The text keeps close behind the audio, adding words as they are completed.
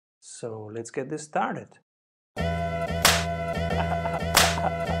So let's get this started.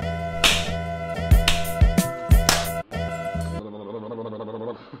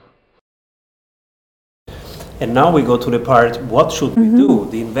 And now we go to the part, what should we do?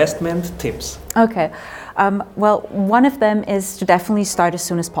 The investment tips. Okay. Well, one of them is to definitely start as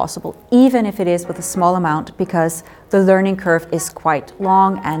soon as possible, even if it is with a small amount, because the learning curve is quite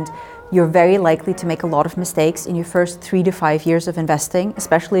long and you're very likely to make a lot of mistakes in your first 3 to 5 years of investing,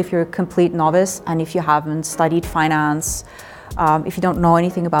 especially if you're a complete novice and if you haven't studied finance, if you don't know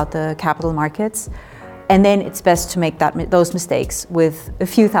anything about the capital markets. And then it's best to make those mistakes with a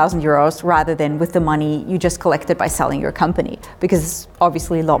few €1,000 rather than with the money you just collected by selling your company, because it's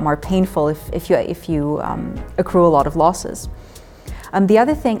obviously a lot more painful if you accrue a lot of losses. The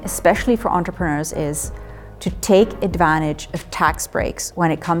other thing, especially for entrepreneurs, is to take advantage of tax breaks when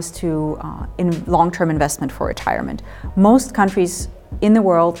it comes to long-term investment for retirement. Most countries in the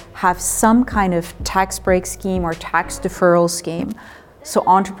world have some kind of tax break scheme or tax deferral scheme. So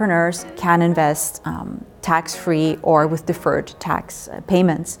entrepreneurs can invest tax-free or with deferred tax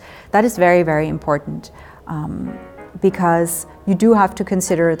payments. That is very, very important because you do have to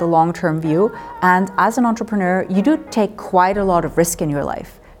consider the long-term view. And as an entrepreneur, you do take quite a lot of risk in your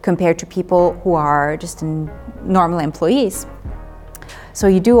life compared to people who are just normal employees. So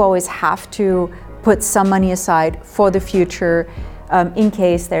you do always have to put some money aside for the future, in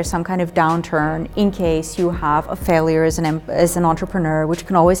case there's some kind of downturn, in case you have a failure as an entrepreneur, which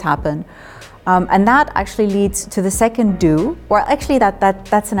can always happen. And that actually leads to the second do, or actually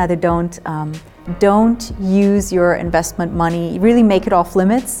that's another don't. Don't use your investment money, really make it off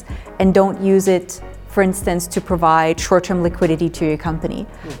limits, and don't use it, for instance, to provide short-term liquidity to your company.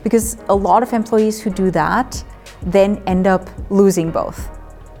 Because a lot of employees who do that then end up losing both.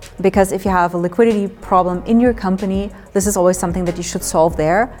 Because if you have a liquidity problem in your company, this is always something that you should solve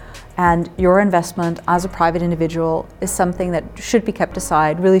there. And your investment as a private individual is something that should be kept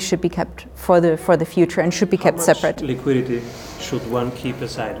aside, really should be kept for the future and should be kept separate. How much liquidity should one keep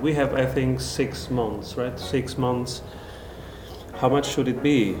aside? We have, I think, 6 months, right? 6 months. How much should it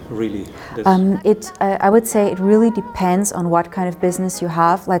be, really? I would say it really depends on what kind of business you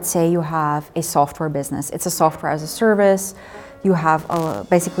have. Let's say you have a software business. It's a software as a service. You have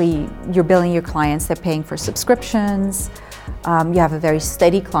basically, you're billing your clients, they're paying for subscriptions. You have a very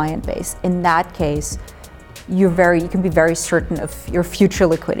steady client base. In that case, you can be very certain of your future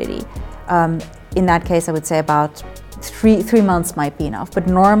liquidity. In that case, I would say about three months might be enough, but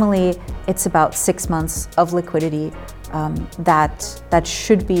normally it's about 6 months of liquidity that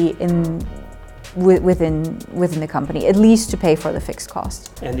should be within the company, at least to pay for the fixed cost.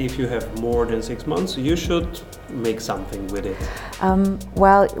 And if you have more than 6 months, you should make something with it.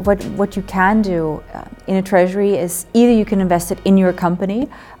 Well, what you can do in a treasury is either you can invest it in your company,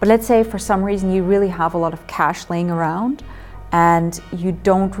 but let's say for some reason you really have a lot of cash laying around and you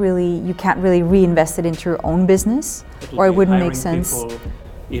can't really reinvest it into your own business, or it wouldn't make sense. People,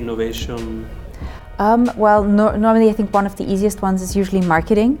 innovation. Well, normally I think one of the easiest ones is usually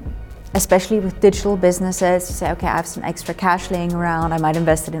marketing. Especially with digital businesses, you say, okay, I have some extra cash laying around, I might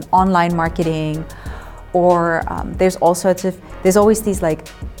invest it in online marketing, or there's always these like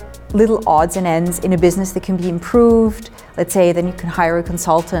little odds and ends in a business that can be improved. Let's say then you can hire a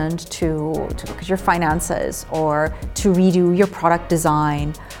consultant to look at your finances, or to redo your product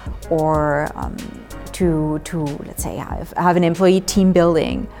design, or to let's say have an employee team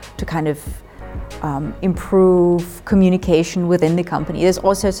building to kind of improve communication within the company. There's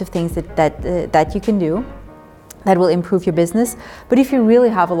all sorts of things that you can do that will improve your business. But if you really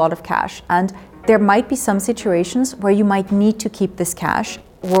have a lot of cash, and there might be some situations where you might need to keep this cash,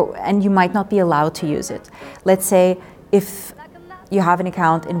 and you might not be allowed to use it. Let's say if you have an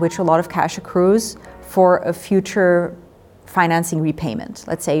account in which a lot of cash accrues for a future financing repayment.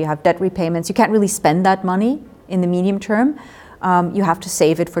 Let's say you have debt repayments, you can't really spend that money in the medium term. You have to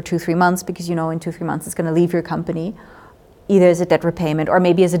save it for 2-3 months because you know in 2-3 months it's going to leave your company, either as a debt repayment or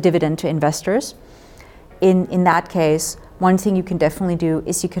maybe as a dividend to investors. In that case, one thing you can definitely do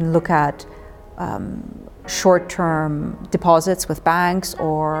is you can look at short-term deposits with banks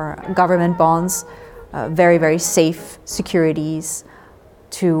or government bonds, very, very safe securities,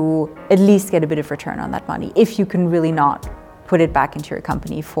 to at least get a bit of return on that money, if you can really not put it back into your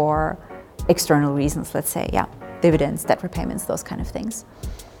company for external reasons, let's say, dividends, debt repayments, those kind of things.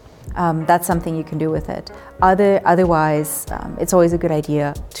 That's something you can do with it. Otherwise, it's always a good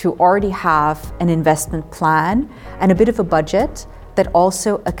idea to already have an investment plan and a bit of a budget that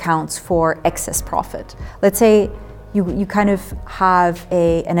also accounts for excess profit. Let's say you kind of have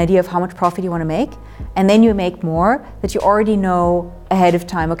an idea of how much profit you want to make, and then you make more, that you already know ahead of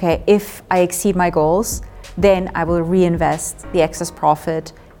time, okay, if I exceed my goals, then I will reinvest the excess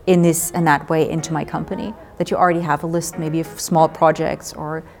profit in this and that way into my company. That you already have a list maybe of small projects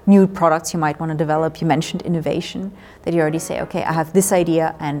or new products you might want to develop. You mentioned innovation, that you already say, okay, I have this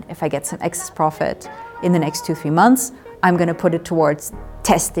idea, and if I get some excess profit in the next 2-3 months, I'm going to put it towards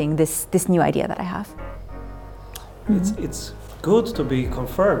testing this new idea that I have. It's good to be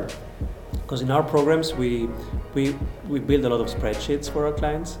confirmed, because in our programs we build a lot of spreadsheets for our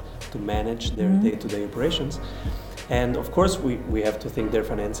clients to manage their day-to-day operations. And of course we have to think their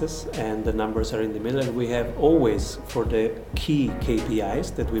finances, and the numbers are in the middle, and we have always, for the key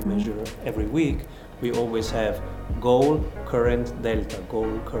KPIs that we measure every week, we always have goal, current, delta,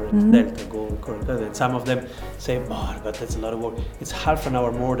 goal, current, delta, goal, current, delta. And some of them say, oh, but that's a lot of work. It's half an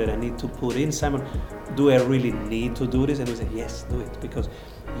hour more that I need to put in. Simon, do I really need to do this? And we say, yes, do it, because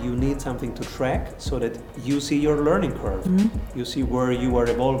you need something to track so that you see your learning curve. You see where you are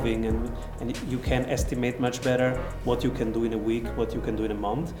evolving, and you can estimate much better what you can do in a week, what you can do in a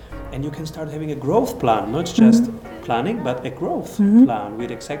month. And you can start having a growth plan, not just planning, but a growth plan with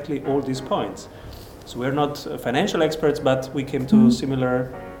exactly all these points. So we're not financial experts, but we came to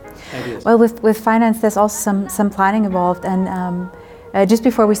similar ideas. Well, with finance, there's also some planning involved. And just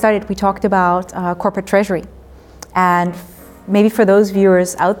before we started, we talked about corporate treasury. And maybe for those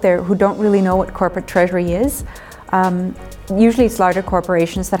viewers out there who don't really know what corporate treasury is, usually it's larger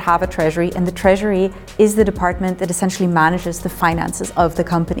corporations that have a treasury, and the treasury is the department that essentially manages the finances of the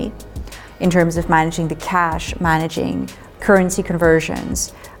company in terms of managing the cash, managing currency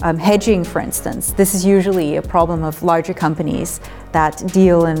conversions, hedging, for instance. This is usually a problem of larger companies that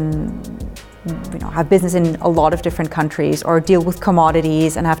deal and have business in a lot of different countries, or deal with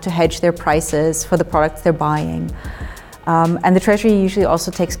commodities and have to hedge their prices for the products they're buying. And the Treasury usually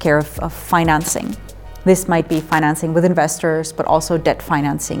also takes care of financing. This might be financing with investors, but also debt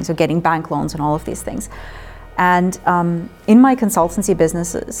financing, so getting bank loans and all of these things. And in my consultancy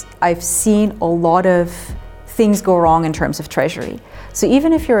businesses, I've seen a lot of things go wrong in terms of treasury. So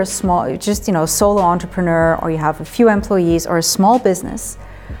even if you're a small, just solo entrepreneur, or you have a few employees, or a small business,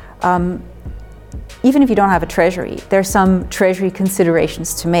 even if you don't have a treasury, there's some treasury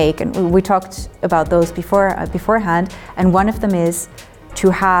considerations to make, and we talked about those beforehand. And one of them is to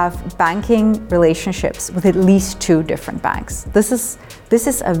have banking relationships with at least 2 different banks. This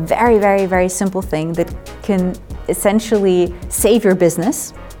is a very, very, very simple thing that can essentially save your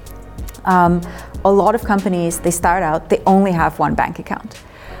business. A lot of companies, they start out, they only have one bank account.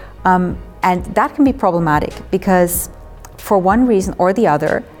 And that can be problematic because for one reason or the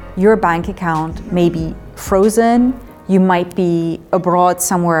other, your bank account may be frozen. You might be abroad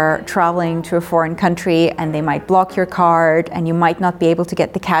somewhere traveling to a foreign country, and they might block your card, and you might not be able to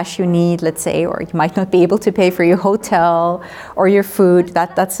get the cash you need, let's say, or you might not be able to pay for your hotel or your food.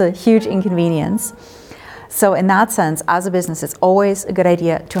 That's a huge inconvenience. So in that sense, as a business, it's always a good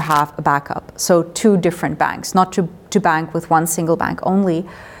idea to have a backup. So 2 different banks, not to bank with one single bank only,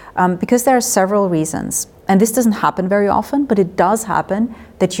 because there are several reasons. And this doesn't happen very often, but it does happen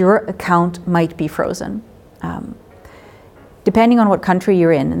that your account might be frozen. Depending on what country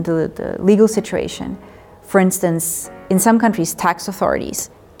you're in and the legal situation. For instance, in some countries, tax authorities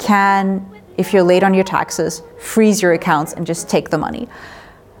can, if you're late on your taxes, freeze your accounts and just take the money.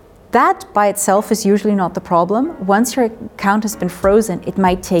 That by itself is usually not the problem. Once your account has been frozen, it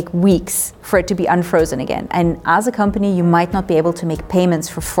might take weeks for it to be unfrozen again. And as a company, you might not be able to make payments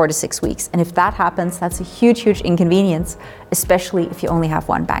for 4 to 6 weeks. And if that happens, that's a huge, huge inconvenience, especially if you only have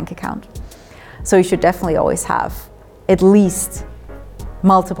one bank account. So you should definitely always have at least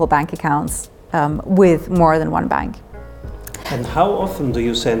multiple bank accounts with more than one bank. And how often do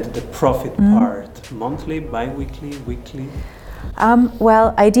you send the profit part? Monthly, bi-weekly, weekly?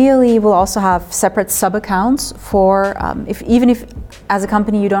 Well, ideally, we'll also have separate sub-accounts for, even if as a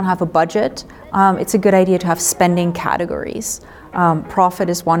company you don't have a budget, it's a good idea to have spending categories. Profit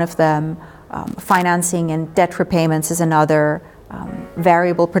is one of them, financing and debt repayments is another,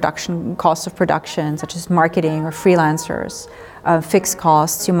 variable production, costs of production, such as marketing or freelancers, fixed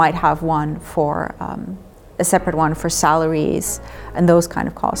costs, you might have one for, a separate one for salaries and those kind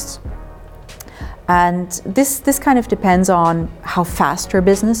of costs. And this kind of depends on how fast your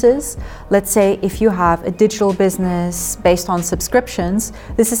business is. Let's say if you have a digital business based on subscriptions,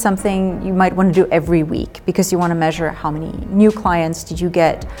 this is something you might want to do every week because you want to measure how many new clients did you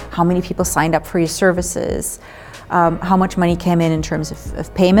get, how many people signed up for your services, how much money came in terms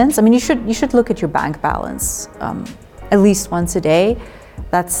of payments. I mean, you should look at your bank balance at least once a day.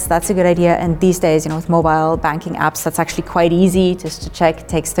 that's a good idea. And these days, with mobile banking apps, that's actually quite easy just to check. It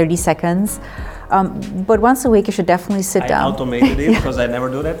takes 30 seconds. But once a week, you should definitely sit down. I automated it because I never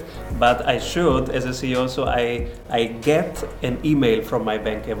do that, but I should as a CEO. So I get an email from my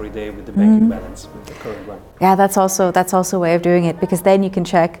bank every day with the banking balance, with the current one. Yeah, that's also a way of doing it, because then you can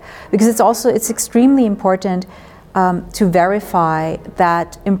check. Because it's extremely important to verify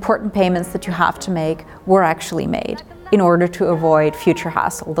that important payments that you have to make were actually made in order to avoid future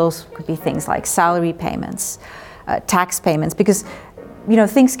hassle. Those could be things like salary payments, tax payments, because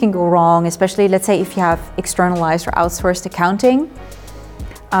things can go wrong, especially let's say if you have externalized or outsourced accounting.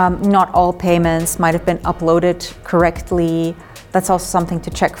 Not all payments might have been uploaded correctly. That's also something to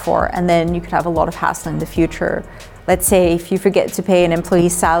check for, and then you could have a lot of hassle in the future. Let's say if you forget to pay an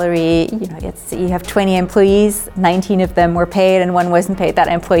employee's salary, you have 20 employees, 19 of them were paid and one wasn't paid. That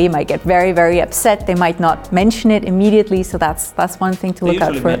employee might get very, very upset. They might not mention it immediately, so that's one thing to look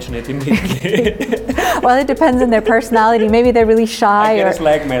out for. They usually mention it immediately. Well, it depends on their personality. Maybe they're really shy. I get a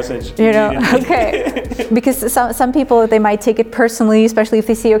Slack message. Okay. Because some people, they might take it personally, especially if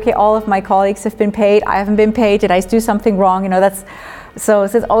they see, okay, all of my colleagues have been paid, I haven't been paid, did I do something wrong? So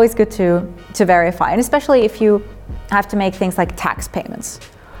it's always good to verify, and especially if you have to make things like tax payments,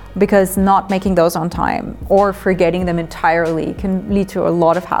 because not making those on time or forgetting them entirely can lead to a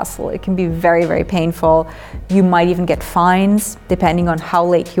lot of hassle. It can be very, very painful. You might even get fines depending on how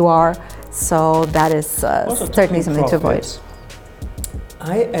late you are. So that is certainly something to avoid.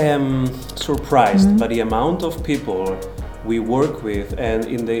 I am surprised by the amount of people we work with, and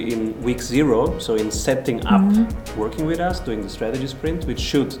in week 0, so in setting up working with us, doing the strategy sprint, which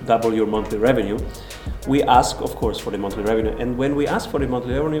should double your monthly revenue, we ask, of course, for the monthly revenue. And when we ask for the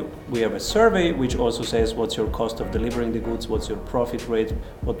monthly revenue, we have a survey which also says what's your cost of delivering the goods, what's your profit rate,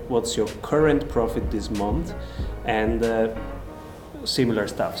 what's your current profit this month, and similar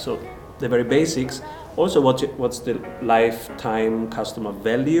stuff. So the very basics. Also, what's the lifetime customer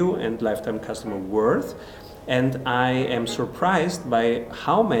value and lifetime customer worth. And I am surprised by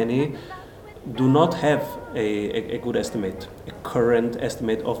how many do not have a good estimate, a current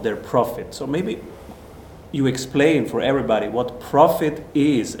estimate of their profit. So maybe you explain for everybody what profit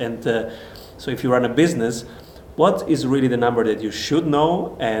is, and so if you run a business, what is really the number that you should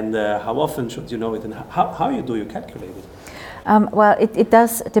know, and how often should you know it, and how do you calculate it? Well, it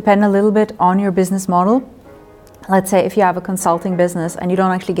does depend a little bit on your business model. Let's say if you have a consulting business and you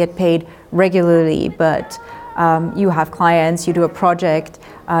don't actually get paid regularly, but you have clients, you do a project,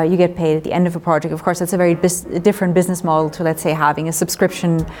 you get paid at the end of a project. Of course, that's a very different business model to, let's say, having a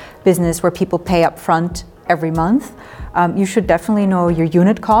subscription business where people pay up front every month. You should definitely know your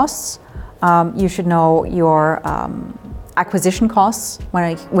unit costs. You should know your acquisition costs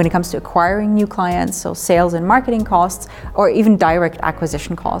when it comes to acquiring new clients, so sales and marketing costs, or even direct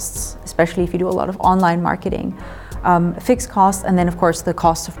acquisition costs, especially if you do a lot of online marketing, fixed costs, and then of course the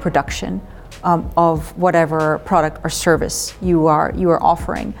cost of production of whatever product or service you are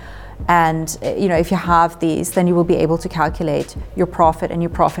offering. And if you have these, then you will be able to calculate your profit and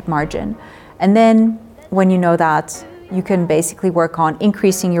your profit margin. And then when you know that, you can basically work on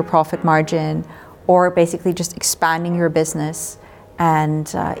increasing your profit margin, or basically just expanding your business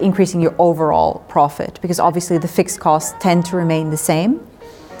and increasing your overall profit, because obviously the fixed costs tend to remain the same.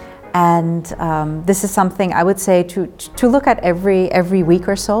 And this is something I would say to look at every week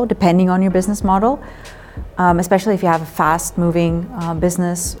or so, depending on your business model, especially if you have a fast-moving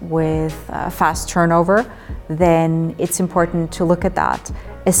business with fast turnover, then it's important to look at that,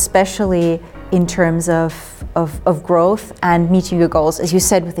 especially in terms of growth and meeting your goals. As you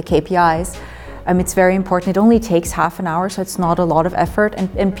said with the KPIs, it's very important. It only takes half an hour, so it's not a lot of effort.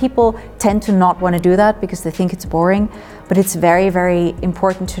 And people tend to not want to do that because they think it's boring. But it's very, very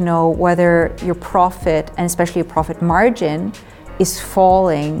important to know whether your profit, and especially your profit margin, is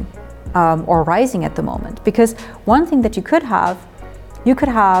falling or rising at the moment. Because one thing that you could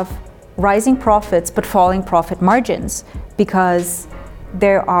have rising profits but falling profit margins, because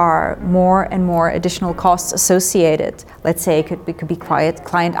there are more and more additional costs associated. Let's say it could be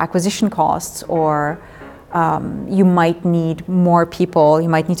client acquisition costs, or you might need more people, you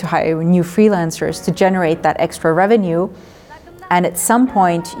might need to hire new freelancers to generate that extra revenue. And at some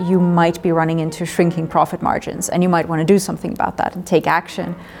point, you might be running into shrinking profit margins, and you might want to do something about that and take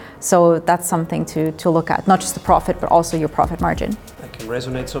action. So that's something to look at, not just the profit, but also your profit margin. I can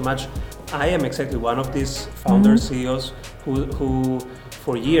resonate so much. I am exactly one of these founders, CEOs, who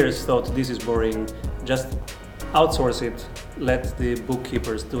for years thought this is boring, just outsource it, let the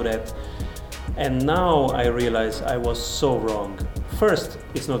bookkeepers do that. And now I realize I was so wrong. First,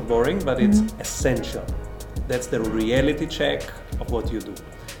 it's not boring, but it's essential. That's the reality check of what you do.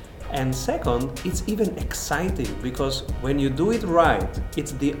 And second, it's even exciting because when you do it right,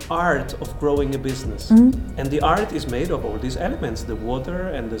 it's the art of growing a business. And the art is made of all these elements, the water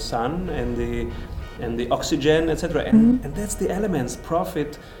and the sun and the oxygen, etc. And that's the elements: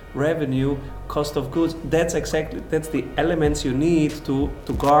 profit, revenue, cost of goods. That's the elements you need to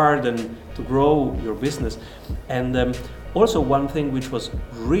guard and to grow your business. And also one thing which was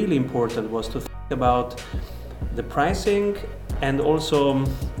really important was to think about the pricing and also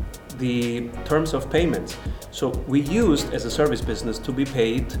the terms of payments. So we used as a service business to be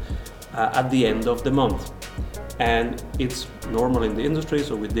paid at the end of the month, and it's normal in the industry,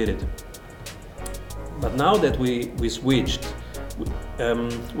 so we did it. But now that we switched,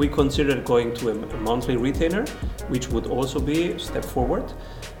 we considered going to a monthly retainer, which would also be a step forward.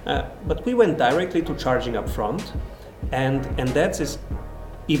 But we went directly to charging up front, and that is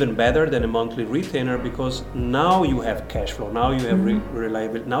even better than a monthly retainer because now you have cash flow, now you have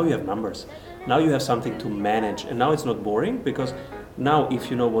reliability, now you have numbers, now you have something to manage, and now it's not boring because now if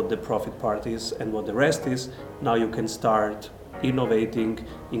you know what the profit part is and what the rest is, now you can start innovating,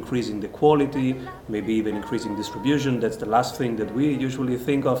 increasing the quality, maybe even increasing distribution. That's the last thing that we usually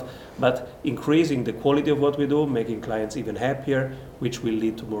think of, but increasing the quality of what we do, making clients even happier, which will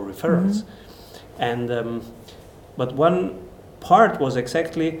lead to more referrals. And but one part was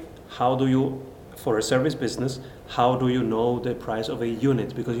exactly how do you, for a service business, how do you know the price of a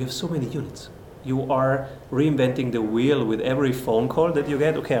unit? Because you have so many units. You are reinventing the wheel with every phone call that you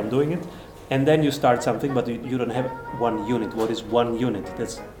get. Okay, I'm doing it. And then you start something, but you don't have one unit. What is one unit?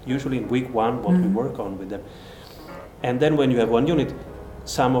 That's usually in week one what we work on with them. And then when you have one unit,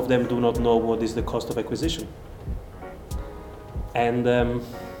 some of them do not know what is the cost of acquisition. And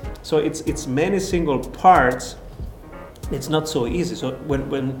so it's many single parts. It's not so easy. So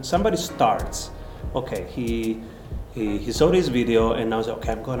when somebody starts, okay, he saw this video and now says,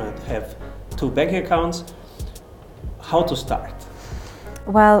 okay, I'm gonna have 2 bank accounts. How to start?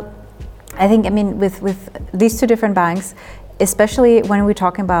 Well, I think, with these 2 different banks, especially when we're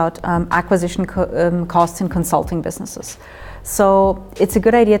talking about acquisition costs in consulting businesses. So it's a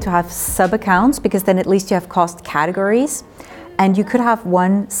good idea to have sub-accounts because then at least you have cost categories, and you could have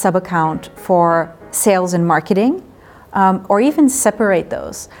one sub-account for sales and marketing, or even separate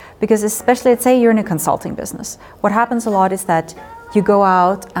those, because especially, let's say you're in a consulting business. What happens a lot is that you go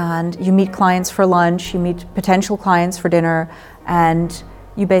out and you meet clients for lunch, you meet potential clients for dinner, and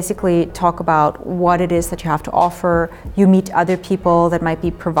you basically talk about what it is that you have to offer. You meet other people that might be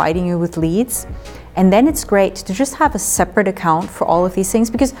providing you with leads. And then it's great to just have a separate account for all of these things,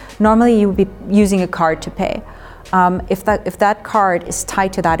 because normally you would be using a card to pay. If that card is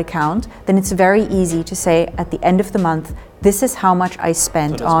tied to that account, then it's very easy to say at the end of the month, this is how much I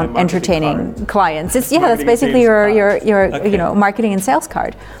spent on entertaining clients. That's basically your okay. Marketing and sales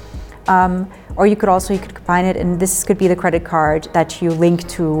card. Or you could combine it, and this could be the credit card that you link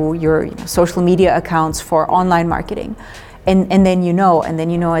to your social media accounts for online marketing. And then you know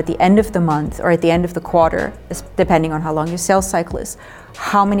at the end of the month or at the end of the quarter, depending on how long your sales cycle is,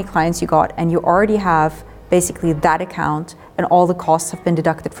 how many clients you got, and you already have basically that account and all the costs have been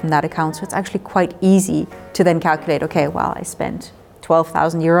deducted from that account. So it's actually quite easy to then calculate, okay, well, I spent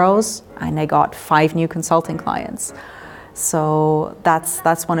 12,000 euros and I got 5 new consulting clients. So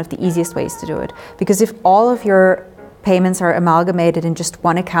that's one of the easiest ways to do it. Because if all of your payments are amalgamated in just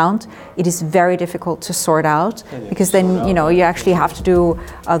one account, it is very difficult to sort out, because then you actually have to do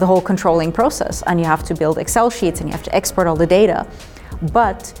the whole controlling process, and you have to build Excel sheets and you have to export all the data.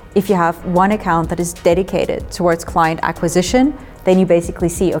 But if you have one account that is dedicated towards client acquisition, then you basically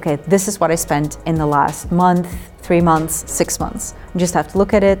see, okay, this is what I spent in the last month, 3 months, 6 months. You just have to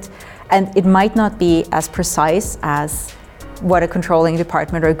look at it, and it might not be as precise as what a controlling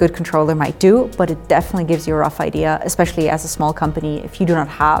department or a good controller might do, but it definitely gives you a rough idea, especially as a small company, if you do not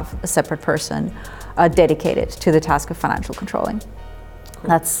have a separate person dedicated to the task of financial controlling. Cool.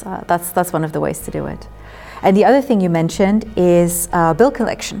 That's one of the ways to do it. And the other thing you mentioned is bill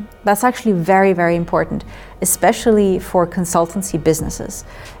collection. That's actually very, very important, especially for consultancy businesses.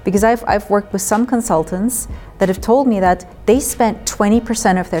 Because I've worked with some consultants that have told me that they spent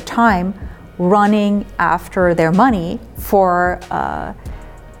 20% of their time running after their money for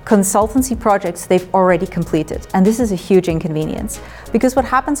consultancy projects they've already completed. And this is a huge inconvenience, because what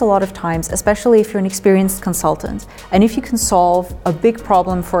happens a lot of times, especially if you're an experienced consultant, and if you can solve a big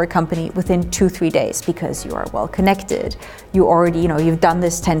problem for a company within 2-3 days because you are well connected, you already, you've done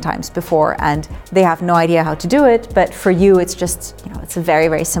this 10 times before and they have no idea how to do it, but for you it's just, it's a very,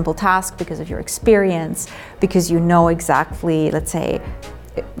 very simple task because of your experience, because you know exactly, let's say,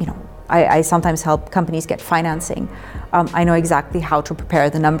 I sometimes help companies get financing. I know exactly how to prepare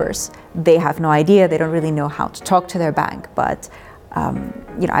the numbers. They have no idea, they don't really know how to talk to their bank, but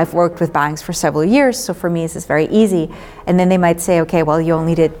I've worked with banks for several years, so for me it's very easy. And then they might say, okay, well, you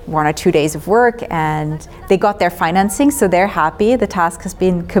only did 1 or 2 days of work, and they got their financing, so they're happy, the task has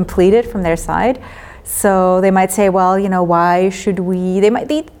been completed from their side. So they might say, well, why should we, they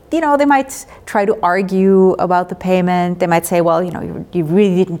might try to argue about the payment. They might say, well, you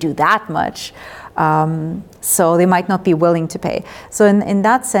really didn't do that much. So they might not be willing to pay. So in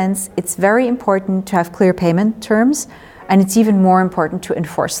that sense, it's very important to have clear payment terms, and it's even more important to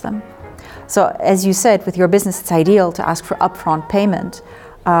enforce them. So as you said, with your business, it's ideal to ask for upfront payment.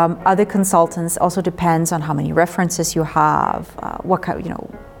 Other consultants also depends on how many references you have,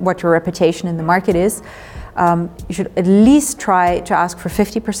 what your reputation in the market is. You should at least try to ask for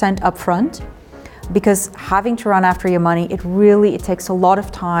 50% upfront, because having to run after your money, it takes a lot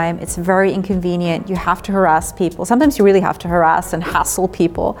of time. It's very inconvenient. You have to harass people. Sometimes you really have to harass and hassle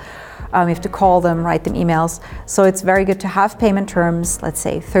people. You have to call them, write them emails. So it's very good to have payment terms, let's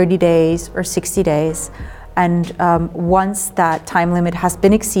say 30 days or 60 days. And once that time limit has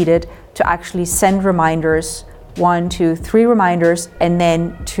been exceeded, to actually send reminders, 1, 2, 3 reminders, and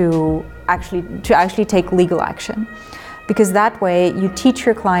then to actually take legal action. Because that way you teach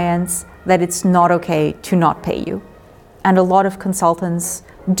your clients that it's not okay to not pay you. And a lot of consultants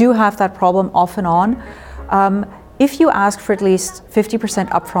do have that problem off and on. If you ask for at least 50%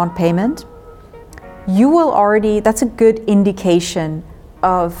 upfront payment, that's a good indication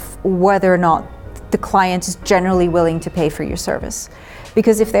of whether or not the client is generally willing to pay for your service.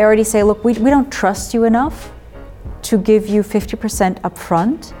 Because if they already say, look, we don't trust you enough to give you 50%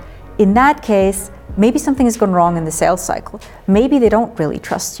 upfront, in that case, maybe something has gone wrong in the sales cycle. Maybe they don't really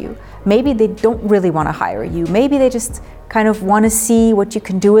trust you. Maybe they don't really want to hire you. Maybe they just kind of want to see what you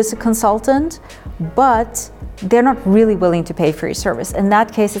can do as a consultant, but they're not really willing to pay for your service. In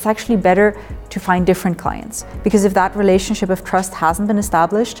that case, it's actually better to find different clients, because if that relationship of trust hasn't been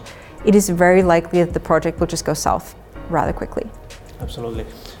established, it is very likely that the project will just go south rather quickly. Absolutely.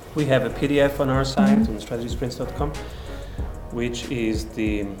 We have a PDF on our site, on strategysprints.com, which is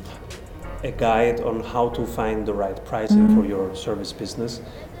a guide on how to find the right pricing for your service business.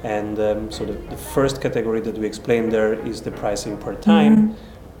 And so the first category that we explain there is the pricing per time.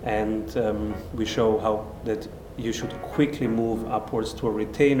 And we show how that you should quickly move upwards to a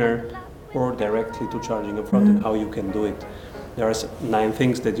retainer or directly to charging upfront, and how you can do it. There are 9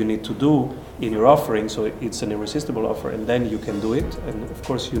 things that you need to do in your offering, so it's an irresistible offer, and then you can do it. And of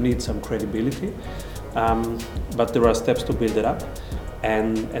course you need some credibility, but there are steps to build it up.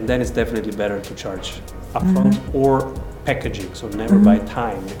 And then it's definitely better to charge upfront or packaging, so never by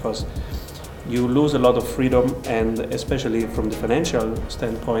time, because you lose a lot of freedom, and especially from the financial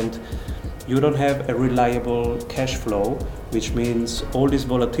standpoint, you don't have a reliable cash flow, which means all this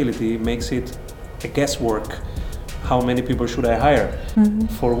volatility makes it a guesswork. How many people should I hire?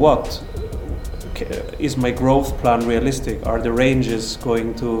 For what? Is my growth plan realistic? Are the ranges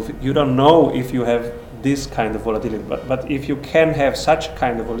going to... You don't know if you have this kind of volatility, but if you can have such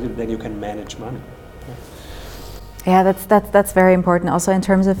kind of volatility, then you can manage money. Yeah, that's very important. Also in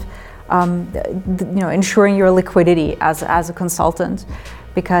terms of ensuring your liquidity as a consultant,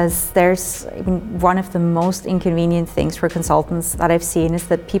 because one of the most inconvenient things for consultants that I've seen is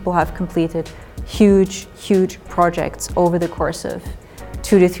that people have completed huge projects over the course of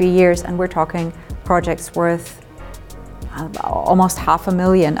 2 to 3 years, and we're talking projects worth almost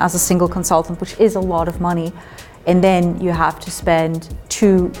 $500,000 as a single consultant, which is a lot of money. And then you have to spend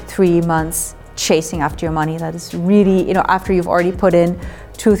 2-3 months chasing after your money. That is really, after you've already put in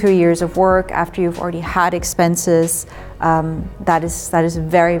 2-3 years of work, after you've already had expenses, that is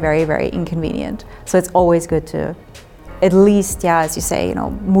very, very, very inconvenient. So it's always good to at least, as you say,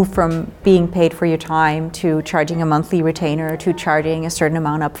 move from being paid for your time to charging a monthly retainer to charging a certain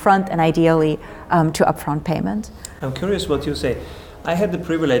amount up front, and ideally to upfront payment. I'm curious what you say. I had the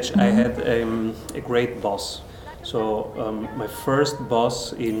privilege, I had a great boss. So my first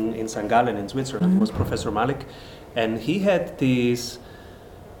boss in St. Gallen in Switzerland was Professor Malik, and he had this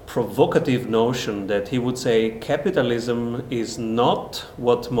provocative notion that he would say capitalism is not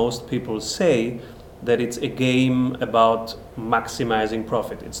what most people say, that it's a game about maximizing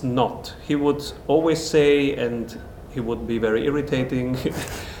profit. It's not. He would always say, and he would be very irritating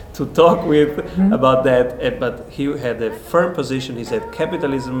to talk with about that, but he had a firm position. He said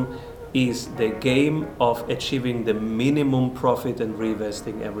capitalism is the game of achieving the minimum profit and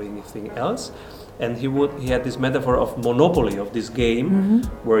reinvesting everything else. And he had this metaphor of monopoly, of this game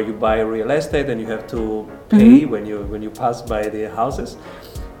where you buy real estate and you have to pay when you pass by the houses.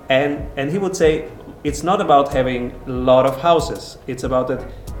 And he would say, it's not about having a lot of houses. It's about that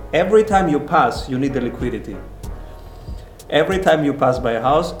every time you pass, you need the liquidity. Every time you pass by a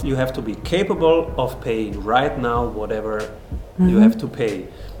house, you have to be capable of paying right now whatever you have to pay.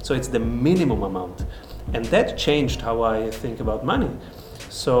 So it's the minimum amount. And that changed how I think about money.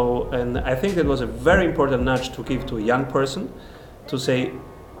 So, and I think that was a very important nudge to give to a young person, to say,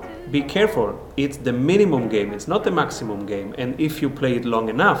 be careful, it's the minimum game, it's not the maximum game. And if you play it long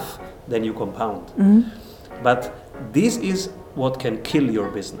enough, then you compound. But this is what can kill your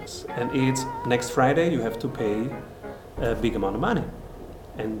business. And it's next Friday you have to pay a big amount of money.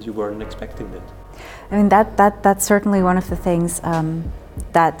 And you weren't expecting that. I mean, that's certainly one of the things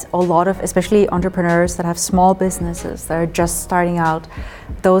that a lot of, especially entrepreneurs that have small businesses that are just starting out,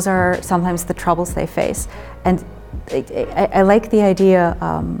 those are sometimes the troubles they face. And I like the idea,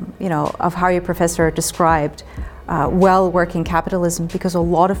 of how your professor described well-working capitalism, because a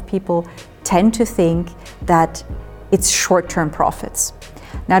lot of people tend to think that it's short-term profits.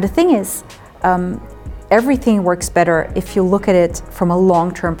 Now, the thing is, everything works better if you look at it from a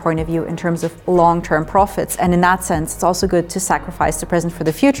long-term point of view in terms of long-term profits. And in that sense, it's also good to sacrifice the present for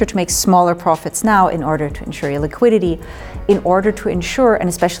the future, to make smaller profits now in order to ensure your liquidity, in order to ensure, and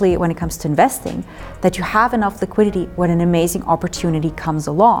especially when it comes to investing, that you have enough liquidity when an amazing opportunity comes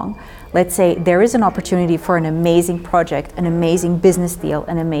along. Let's say there is an opportunity for an amazing project, an amazing business deal,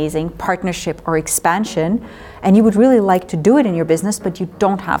 an amazing partnership or expansion, and you would really like to do it in your business, but you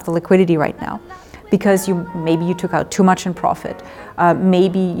don't have the liquidity right now, because maybe you took out too much in profit.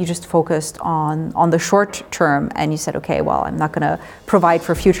 Maybe you just focused on the short term and you said, okay, well, I'm not gonna provide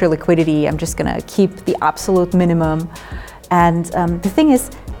for future liquidity. I'm just gonna keep the absolute minimum. And the thing is,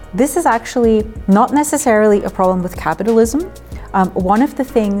 this is actually not necessarily a problem with capitalism. One of the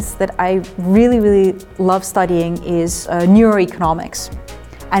things that I really, really love studying is neuroeconomics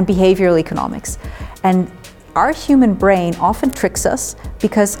and behavioral economics. And our human brain often tricks us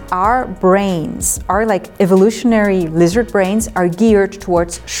because our brains, our like evolutionary lizard brains, are geared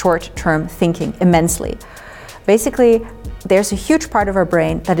towards short-term thinking immensely. Basically, there's a huge part of our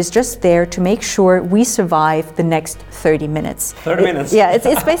brain that is just there to make sure we survive the next 30 minutes. 30 minutes? Yeah,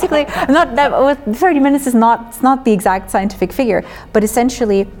 it's basically, not that 30 minutes is not, it's not the exact scientific figure, but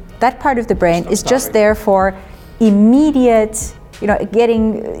essentially that part of the brain is just there for immediate,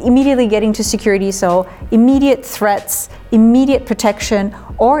 immediately getting to security, so immediate threats, immediate protection,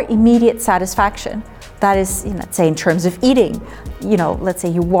 or immediate satisfaction. That is, let's say in terms of eating, let's say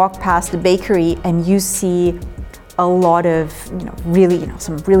you walk past a bakery and you see a lot of, really,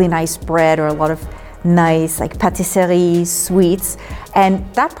 some really nice bread or a lot of nice like patisserie, sweets, and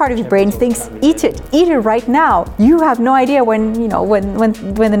that part of your brain thinks, eat it right now. You have no idea when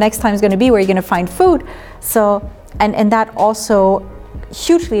the next time is going to be, where you're going to find food. So. And that also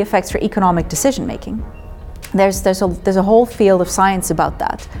hugely affects your economic decision making. There's a whole field of science about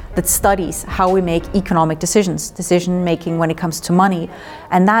that studies how we make economic decision making when it comes to money.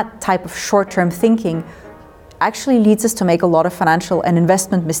 And that type of short-term thinking actually leads us to make a lot of financial and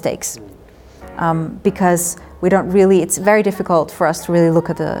investment mistakes. Because it's very difficult for us to really look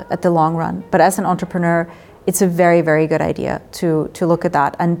at the long run. But as an entrepreneur, it's a very, very good idea to look at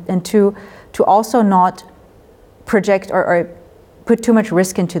that and to also not project or put too much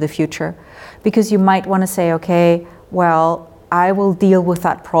risk into the future, because you might want to say, okay, well, I will deal with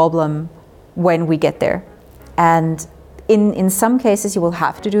that problem when we get there. And in some cases you will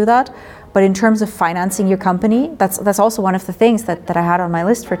have to do that, but in terms of financing your company, that's also one of the things that I had on my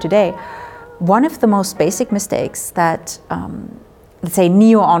list for today. One of the most basic mistakes that let's say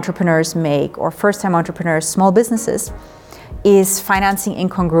neo-entrepreneurs make, or first-time entrepreneurs, small businesses, is financing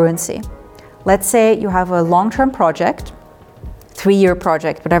incongruency. Let's say you have a long-term project, 3-year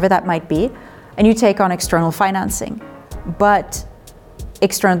project, whatever that might be, and you take on external financing. But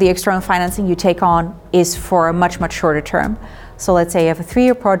the external financing you take on is for a much, much shorter term. So let's say you have a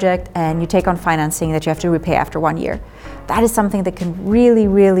 3-year project and you take on financing that you have to repay after 1 year. That is something that can really,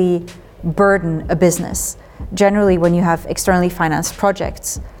 really burden a business. Generally, when you have externally financed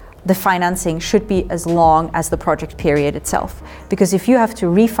projects, the financing should be as long as the project period itself. Because if you have to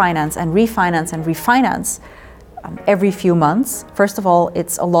refinance and refinance and refinance every few months, first of all,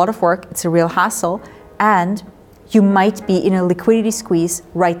 it's a lot of work, it's a real hassle, and you might be in a liquidity squeeze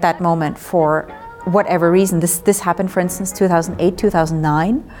right that moment for whatever reason. This happened, for instance, 2008,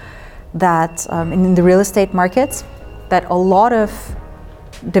 2009, that in the real estate markets, that a lot of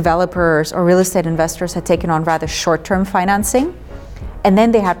developers or real estate investors had taken on rather short-term financing. And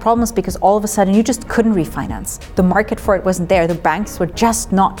then they had problems because all of a sudden you just couldn't refinance. The market for it wasn't there. The banks were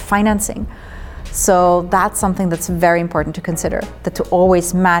just not financing. So that's something that's very important to consider, that to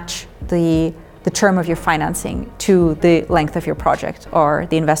always match the term of your financing to the length of your project or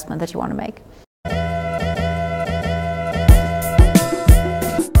the investment that you want to make.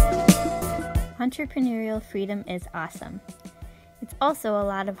 Entrepreneurial freedom is awesome. It's also a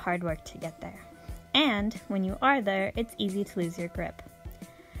lot of hard work to get there. And when you are there, it's easy to lose your grip.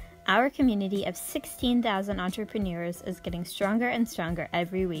 Our community of 16,000 entrepreneurs is getting stronger and stronger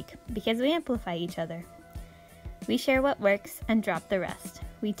every week because we amplify each other. We share what works and drop the rest.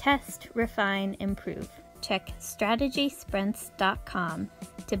 We test, refine, improve. Check strategysprints.com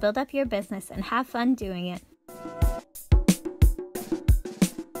to build up your business and have fun doing it.